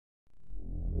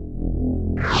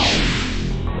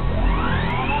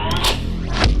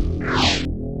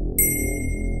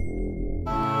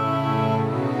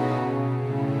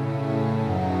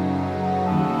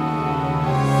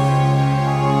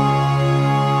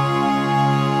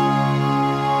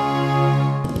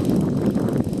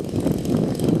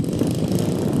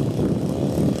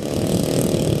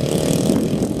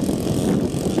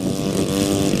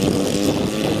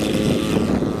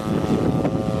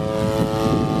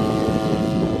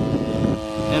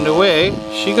And away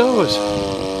she goes.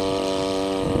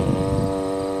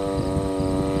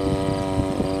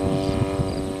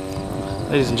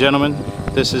 Ladies and gentlemen,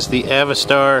 this is the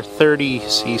Avistar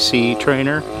 30cc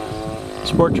trainer,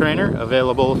 sport trainer,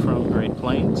 available from Great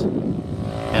Planes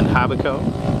and Hobbico.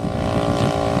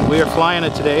 We are flying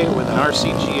it today with an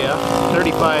RCGF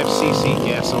 35cc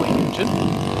gasoline engine,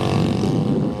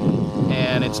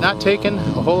 and it's not taking a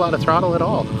whole lot of throttle at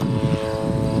all.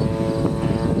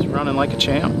 It's running like a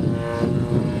champ.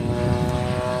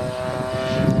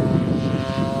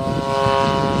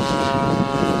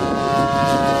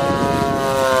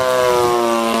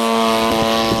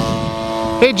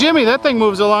 Hey Jimmy, that thing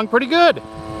moves along pretty good.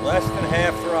 Less than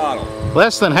half throttle.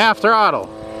 Less than half throttle.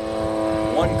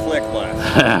 One click left.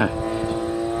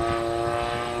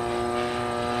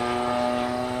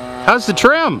 How's the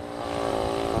trim?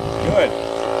 Good.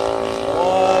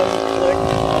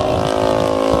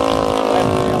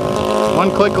 One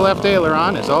click left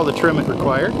aileron is all the trim it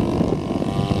required.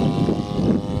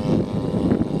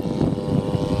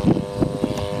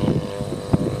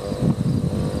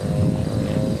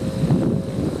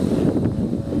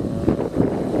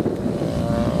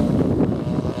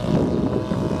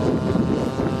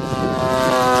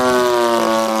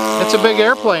 It's a big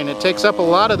airplane. It takes up a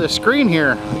lot of the screen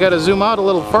here. I got to zoom out a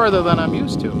little farther than I'm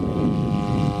used to.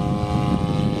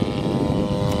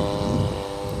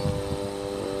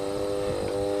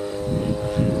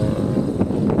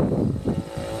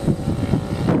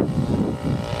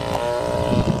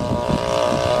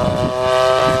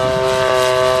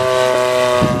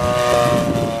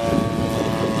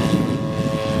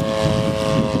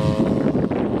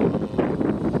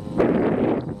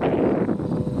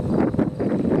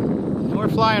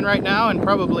 Flying right now in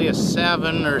probably a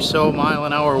 7 or so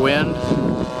mile-an-hour wind,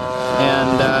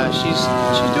 and she's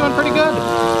doing pretty good.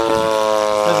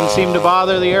 Doesn't seem to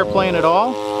bother the airplane at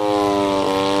all.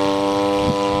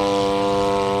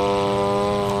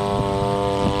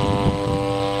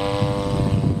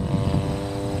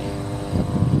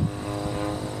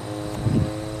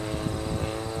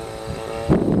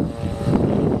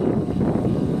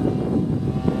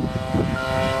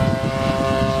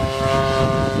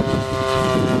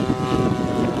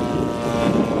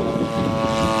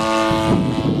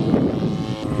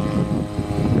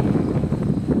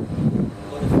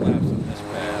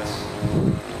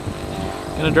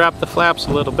 Gonna drop the flaps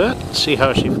a little bit, see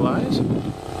how she flies.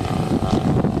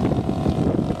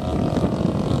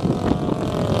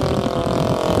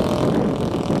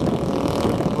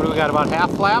 What do we got, about half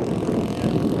flap?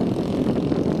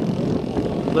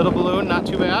 Little balloon, not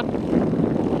too bad.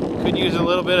 Could use a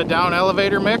little bit of down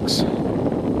elevator mix,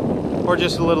 or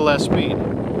just a little less speed.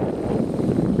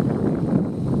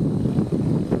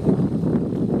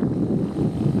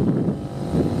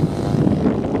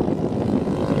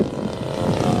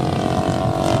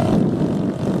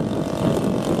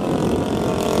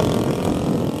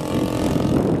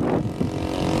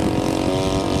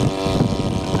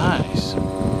 Nice.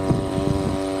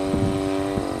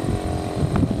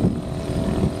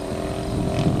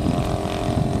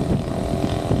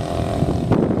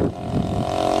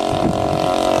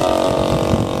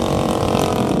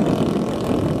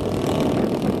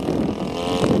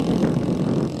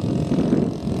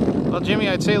 Well, Jimmy,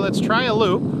 I'd say let's try a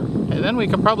loop, and then we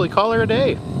can probably call her a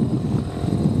day.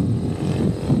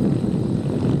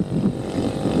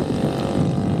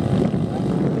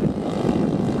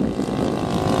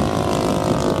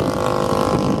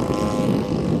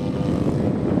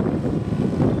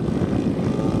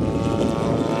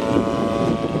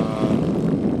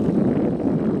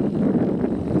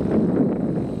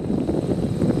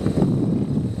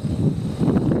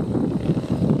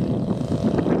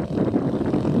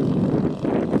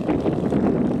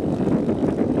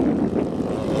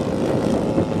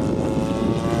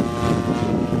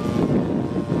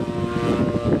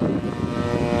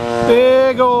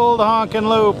 Big old honking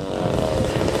loop.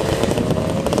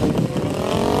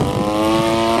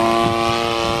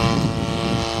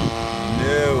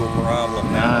 No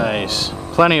problem. Nice.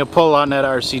 Plenty of pull on that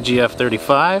RCGF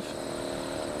 35.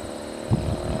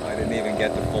 I didn't even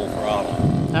get the full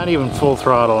throttle. Not even full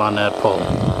throttle on that pull.